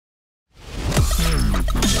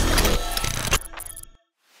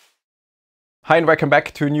Hi and welcome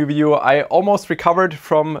back to a new video. I almost recovered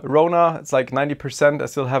from Rona. It's like 90%. I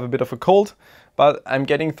still have a bit of a cold, but I'm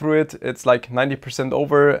getting through it. It's like 90%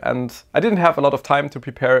 over, and I didn't have a lot of time to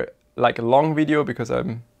prepare like a long video because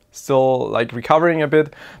I'm still like recovering a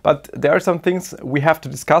bit. But there are some things we have to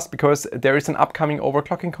discuss because there is an upcoming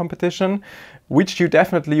overclocking competition which you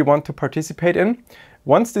definitely want to participate in.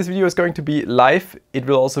 Once this video is going to be live, it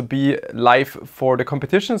will also be live for the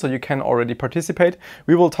competition, so you can already participate.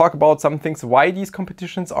 We will talk about some things, why these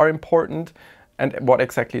competitions are important and what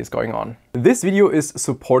exactly is going on. This video is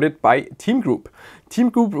supported by Team Group. Team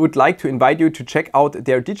Group would like to invite you to check out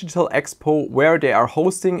their digital expo where they are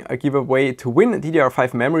hosting a giveaway to win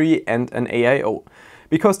DDR5 memory and an AIO.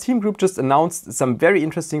 Because Team Group just announced some very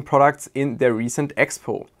interesting products in their recent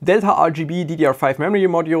expo. Delta RGB DDR5 memory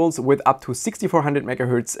modules with up to 6400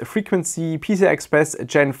 MHz frequency, PCI Express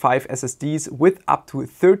Gen 5 SSDs with up to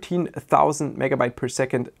 13,000 MB per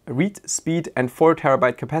second read speed and 4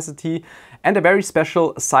 TB capacity, and a very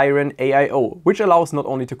special Siren AIO, which allows not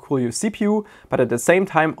only to cool your CPU, but at the same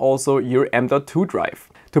time also your M.2 drive.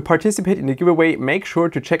 To participate in the giveaway, make sure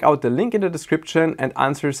to check out the link in the description and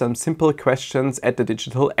answer some simple questions at the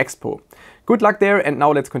Digital Expo. Good luck there, and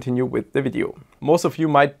now let's continue with the video. Most of you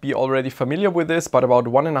might be already familiar with this, but about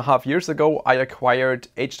 1.5 years ago I acquired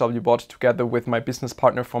HWBot together with my business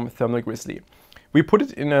partner from Thermal Grizzly. We put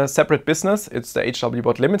it in a separate business, it's the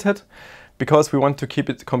HWBot Limited, because we want to keep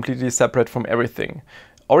it completely separate from everything.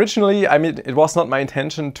 Originally, it was not my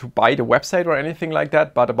intention to buy the website or anything like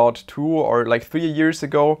that, but about 2 or 3 years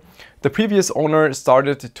ago, the previous owner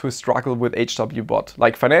started to struggle with HWBot,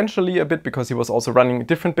 like financially a bit because he was also running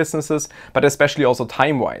different businesses, but especially also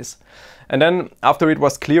time-wise. And then after it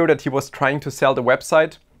was clear that he was trying to sell the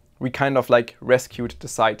website, we kind of rescued the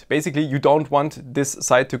site. Basically, you don't want this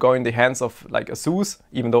site to go in the hands of a ASUS,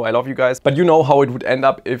 even though I love you guys, but you know how it would end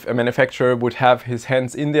up if a manufacturer would have his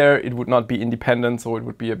hands in there. It would not be independent, so it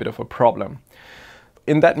would be a bit of a problem.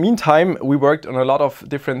 In that meantime, we worked on a lot of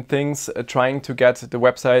different things, trying to get the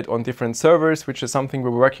website on different servers, which is something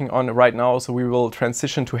we're working on right now. So we will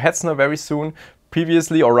transition to Hetzner very soon.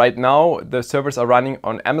 Previously, or right now, the servers are running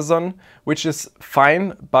on Amazon, which is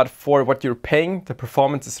fine, but for what you're paying, the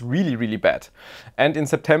performance is really, really bad. And in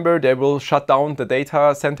September, they will shut down the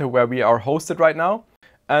data center where we are hosted right now.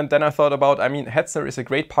 And then I thought about, Hetzner is a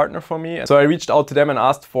great partner for me. So I reached out to them and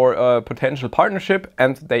asked for a potential partnership,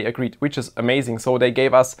 and they agreed, which is amazing. So they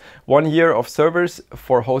gave us 1 year of servers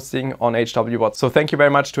for hosting on HWBot. So thank you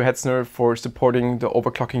very much to Hetzner for supporting the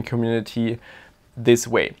overclocking community this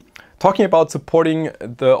way. Talking about supporting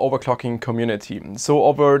the overclocking community. So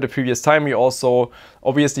over the previous time, we also,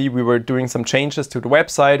 obviously, we were doing some changes to the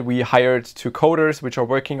website. We hired 2 coders which are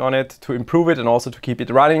working on it to improve it and also to keep it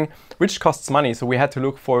running, which costs money. So we had to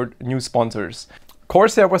look for new sponsors.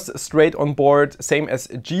 Corsair was straight on board, same as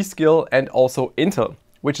G.Skill and also Intel,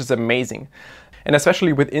 which is amazing. And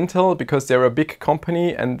especially with Intel, because they're a big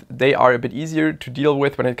company and they are a bit easier to deal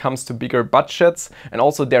with when it comes to bigger budgets, and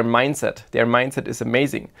also their mindset. Their mindset is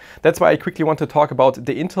amazing. That's why I quickly want to talk about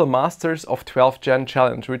the Intel Masters of 12th Gen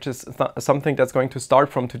Challenge, which is something that's going to start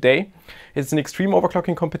from today. It's an extreme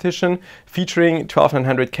overclocking competition featuring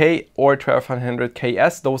 12900K or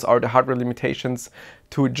 12900KS. Those are the hardware limitations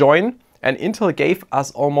to join. And Intel gave us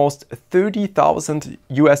almost $30,000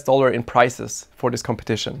 US in prizes for this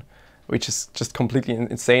competition, which is just completely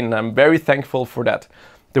insane, and I'm very thankful for that.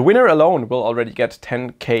 The winner alone will already get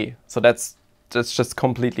 10K, so that's just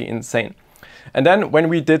completely insane. And then when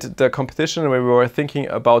we did the competition, when we were thinking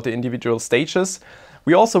about the individual stages,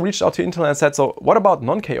 we also reached out to Intel and said, so what about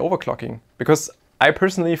non-K overclocking? Because I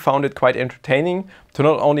personally found it quite entertaining to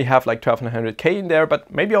not only have 12900K in there,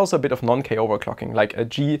 but maybe also a bit of non-K overclocking, like a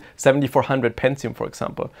G7400 Pentium, for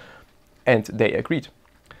example. And they agreed,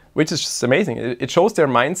 which is just amazing. It shows their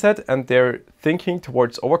mindset and their thinking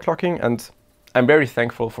towards overclocking, and I'm very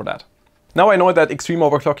thankful for that. Now I know that extreme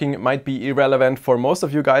overclocking might be irrelevant for most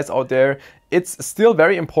of you guys out there. It's still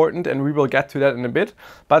very important, and we will get to that in a bit.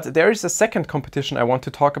 But there is a second competition I want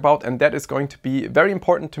to talk about, and that is going to be very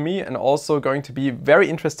important to me and also going to be very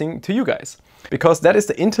interesting to you guys. Because that is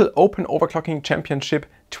the Intel Open Overclocking Championship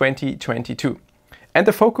 2022. And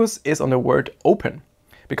the focus is on the word open.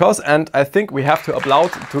 Because, and I think we have to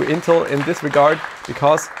applaud to Intel in this regard,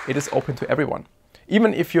 because it is open to everyone.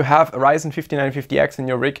 Even if you have a Ryzen 5950X in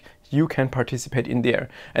your rig, you can participate in there.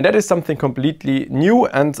 And that is something completely new,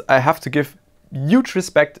 and I have to give huge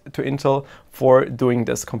respect to Intel for doing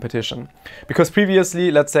this competition. Because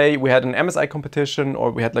previously, let's say we had an MSI competition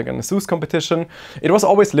or we had like an ASUS competition, it was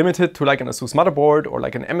always limited to like an ASUS motherboard or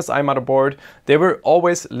like an MSI motherboard. They were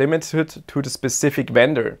always limited to the specific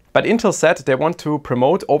vendor. But Intel said they want to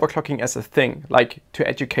promote overclocking as a thing, like to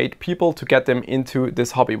educate people to get them into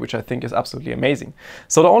this hobby, which I think is absolutely amazing.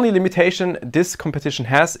 So the only limitation this competition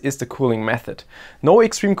has is the cooling method. No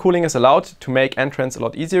extreme cooling is allowed to make entrance a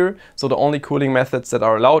lot easier. So the only cooling methods that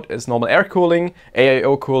are allowed is normal air cooling,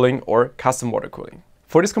 AIO cooling, or custom water cooling.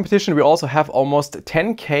 For this competition, we also have almost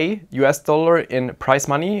 10K US dollar in prize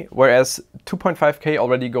money, whereas 2.5K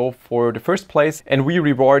already go for the first place, and we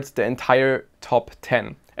reward the entire top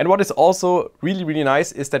 10. And what is also really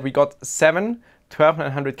nice is that we got 7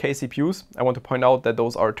 12900K CPUs. I want to point out that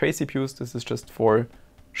those are tray CPUs. This is just for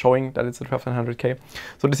showing that it's a 12900K.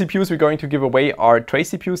 So the CPUs we're going to give away are tray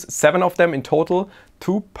CPUs, 7 of them in total,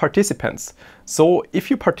 to participants. So if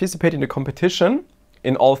you participate in the competition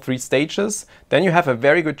in all 3 stages, then you have a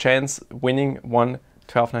very good chance winning one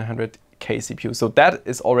 12900K CPU. So that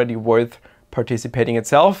is already worth participating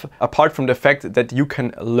itself, apart from the fact that you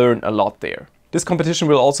can learn a lot there. This competition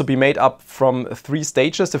will also be made up from 3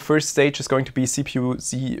 stages. The first stage is going to be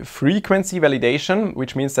CPU-Z frequency validation,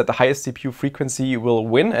 which means that the highest CPU frequency will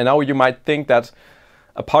win. And now you might think that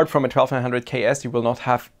apart from a 12900KS, you will not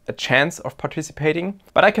have a chance of participating.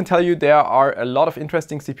 But I can tell you there are a lot of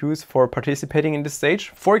interesting CPUs for participating in this stage.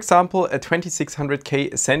 For example, a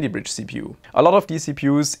 2600K Sandy Bridge CPU. A lot of these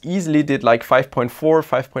CPUs easily did like 5.4,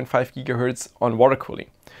 5.5 gigahertz on water cooling.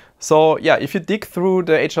 So yeah, if you dig through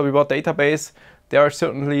the HWBot database, there are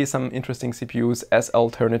certainly some interesting CPUs as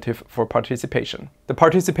alternative for participation. The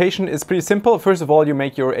participation is pretty simple. First of all, you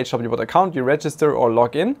make your HWBot account, you register or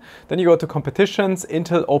log in. Then you go to competitions,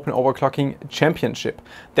 Intel Open Overclocking Championship.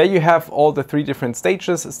 There you have all the 3 different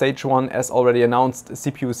stages. Stage 1, as already announced,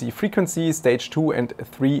 CPU-Z frequency. Stage 2 and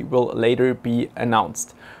 3 will later be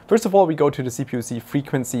announced. First of all, we go to the CPU-Z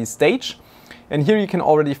frequency stage. And here you can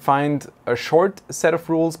already find a short set of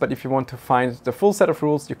rules, but if you want to find the full set of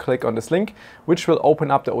rules, you click on this link, which will open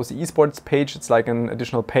up the OC Esports page. It's like an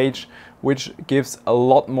additional page, which gives a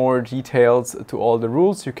lot more details to all the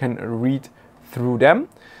rules. You can read through them.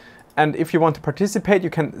 And if you want to participate, you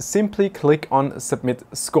can simply click on Submit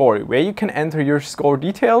Score, where you can enter your score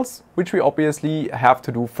details, which we obviously have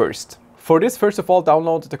to do first. For this, first of all,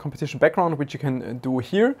 download the competition background, which you can do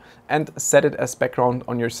here, and set it as background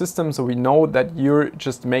on your system so we know that you're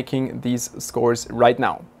just making these scores right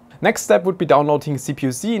now. Next step would be downloading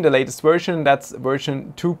CPU-Z in the latest version, that's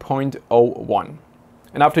version 2.01.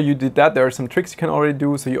 And after you did that, there are some tricks you can already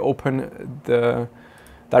do. So you open the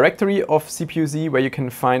directory of CPU-Z where you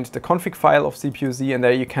can find the config file of CPU-Z, and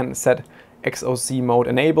there you can set XOC mode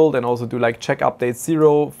enabled and also do like check update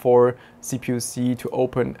 0 for CPU-Z to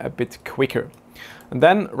open a bit quicker. And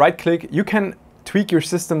then right click, you can tweak your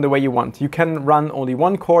system the way you want. You can run only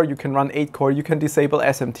 1 core, you can run 8 core, you can disable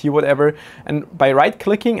SMT, whatever. And by right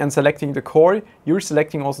clicking and selecting the core, you're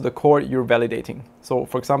selecting also the core you're validating. So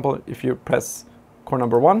for example, if you press core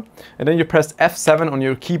number 1 and then you press F7 on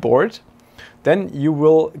your keyboard, then you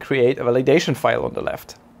will create a validation file on the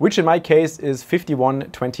left, which in my case is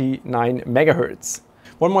 5129 megahertz.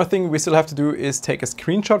 One more thing we still have to do is take a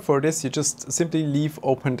screenshot. For this, you just simply leave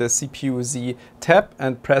open the CPU-Z tab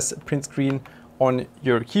and press print screen on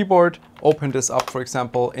your keyboard. Open this up, for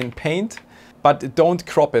example, in Paint, but don't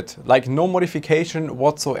crop it. Like no modification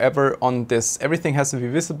whatsoever on this. Everything has to be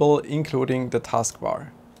visible, including the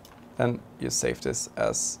taskbar. Then you save this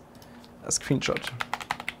as a screenshot.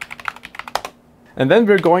 And then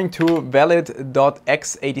we're going to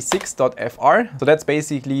valid.x86.fr. So that's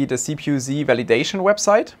basically the CPU-Z validation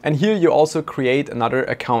website. And here you also create another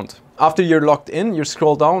account. After you're logged in, you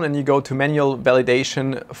scroll down and you go to manual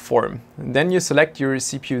validation form. And then you select your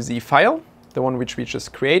CPU-Z file, the one which we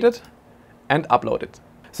just created, and upload it.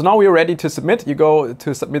 So now we're ready to submit. You go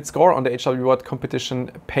to submit score on the HWBot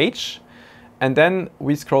competition page. And then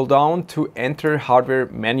we scroll down to enter hardware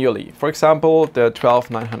manually. For example, the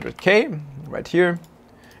 12900K. Right here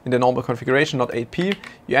in the normal configuration, not 8P,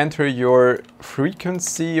 you enter your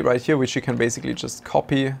frequency right here, which you can basically just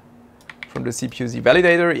copy from the CPU-Z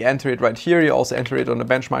validator. You enter it right here. You also enter it on the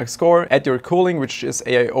benchmark score. Add your cooling, which is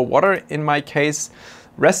AIO water in my case.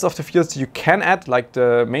 Rest of the fields you can add, like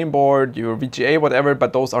the mainboard, your VGA, whatever,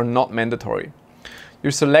 but those are not mandatory.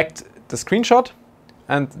 You select the screenshot,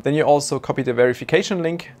 and then you also copy the verification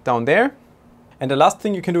link down there. And the last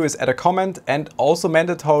thing you can do is add a comment, and also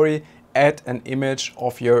mandatory, add an image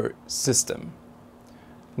of your system.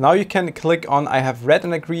 Now you can click on I have read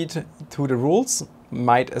and agreed to the rules,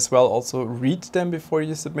 might as well also read them before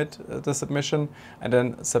you submit the submission, and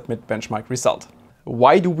then submit benchmark result.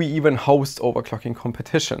 Why do we even host overclocking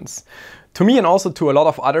competitions? To me and also to a lot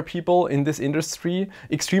of other people in this industry,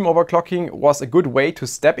 extreme overclocking was a good way to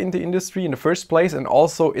step in the industry in the first place, and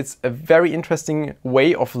also it's a very interesting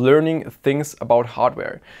way of learning things about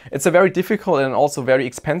hardware. It's a very difficult and also very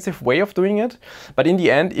expensive way of doing it, but in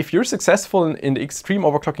the end, if you're successful in the extreme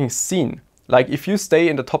overclocking scene, like if you stay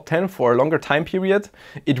in the top 10 for a longer time period,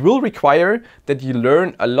 it will require that you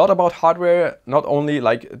learn a lot about hardware, not only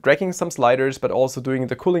like dragging some sliders, but also doing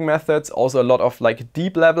the cooling methods, also a lot of like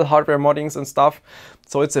deep level hardware moddings and stuff.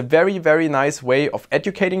 So it's a very, very nice way of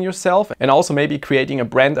educating yourself and also maybe creating a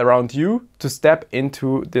brand around you to step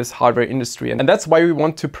into this hardware industry. And that's why we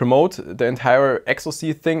want to promote the entire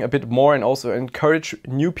XOC thing a bit more and also encourage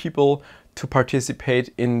new people to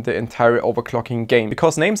participate in the entire overclocking game.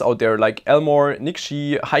 Because names out there like Elmore,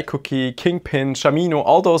 Nixie, HiCookie, Kingpin, Shamino,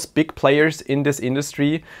 all those big players in this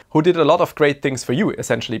industry who did a lot of great things for you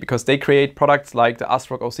essentially, because they create products like the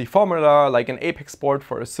ASRock OC Formula, like an Apex board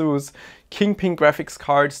for ASUS, Kingpin graphics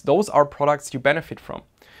cards. Those are products you benefit from.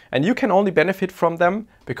 And you can only benefit from them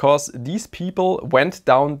because these people went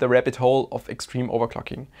down the rabbit hole of extreme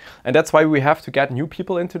overclocking. And that's why we have to get new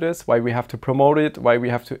people into this, why we have to promote it, why we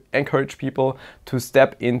have to encourage people to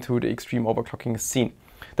step into the extreme overclocking scene.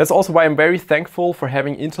 That's also why I'm very thankful for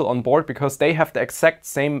having Intel on board, because they have the exact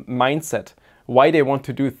same mindset, why they want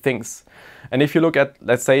to do things. And if you look at,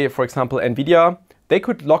 let's say, for example, NVIDIA, they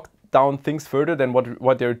could lock down things further than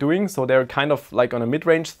what they're doing. So they're kind of like on a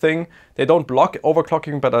mid-range thing. They don't block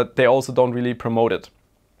overclocking, but they also don't really promote it.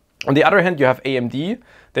 On the other hand, you have AMD.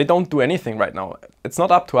 They don't do anything right now. It's not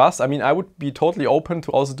up to us. I mean, I would be totally open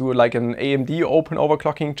to also do like an AMD open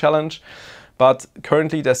overclocking challenge. But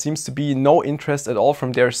currently there seems to be no interest at all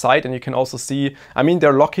from their side. And you can also see, I mean,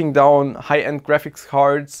 they're locking down high-end graphics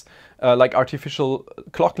cards, like artificial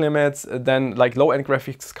clock limits, then like low-end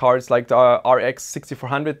graphics cards like the RX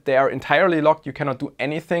 6400, they are entirely locked, you cannot do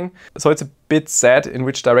anything. So it's a bit sad in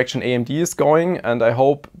which direction AMD is going, and I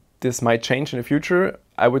hope this might change in the future.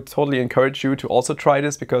 I would totally encourage you to also try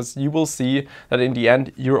this, because you will see that in the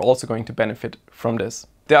end you're also going to benefit from this.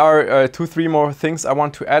 There are 2-3 more things I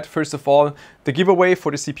want to add. First of all, the giveaway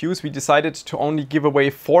for the CPUs, we decided to only give away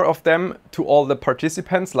 4 of them to all the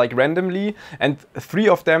participants, like randomly, and 3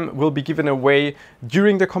 of them will be given away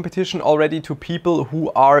during the competition already to people who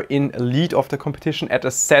are in lead of the competition at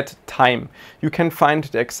a set time. You can find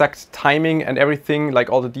the exact timing and everything, like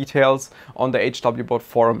all the details, on the HWBot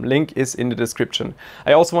forum. Link is in the description.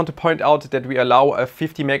 I also want to point out that we allow a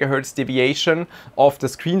 50 MHz deviation of the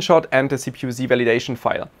screenshot and the CPU-Z validation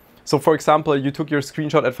file. So for example, you took your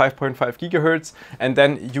screenshot at 5.5 GHz and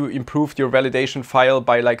then you improved your validation file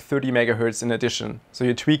by like 30 MHz in addition. So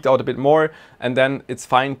you tweaked out a bit more, and then it's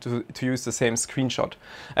fine to use the same screenshot.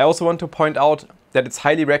 I also want to point out that it's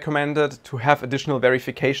highly recommended to have additional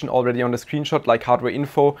verification already on the screenshot, like hardware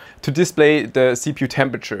info, to display the CPU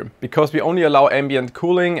temperature, because we only allow ambient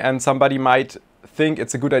cooling, and somebody might think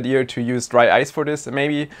it's a good idea to use dry ice for this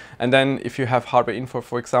maybe. And then if you have hardware info,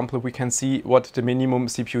 for example, we can see what the minimum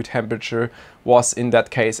CPU temperature was in that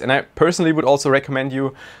case. And I personally would also recommend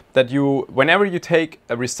you that you, whenever you take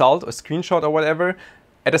a result, a screenshot or whatever,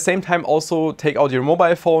 at the same time also take out your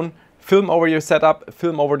mobile phone, film over your setup,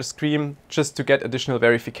 film over the screen, just to get additional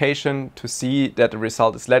verification to see that the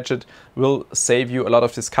result is legit. Will save you a lot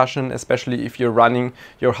of discussion, especially if you're running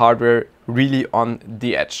your hardware really on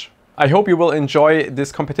the edge. I hope you will enjoy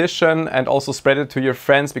this competition and also spread it to your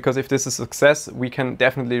friends, because if this is a success, we can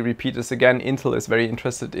definitely repeat this again. Intel is very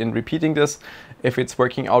interested in repeating this if it's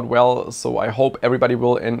working out well. So I hope everybody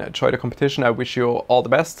will enjoy the competition. I wish you all the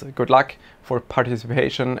best. Good luck for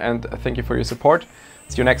participation and thank you for your support.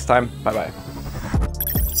 See you next time. Bye bye.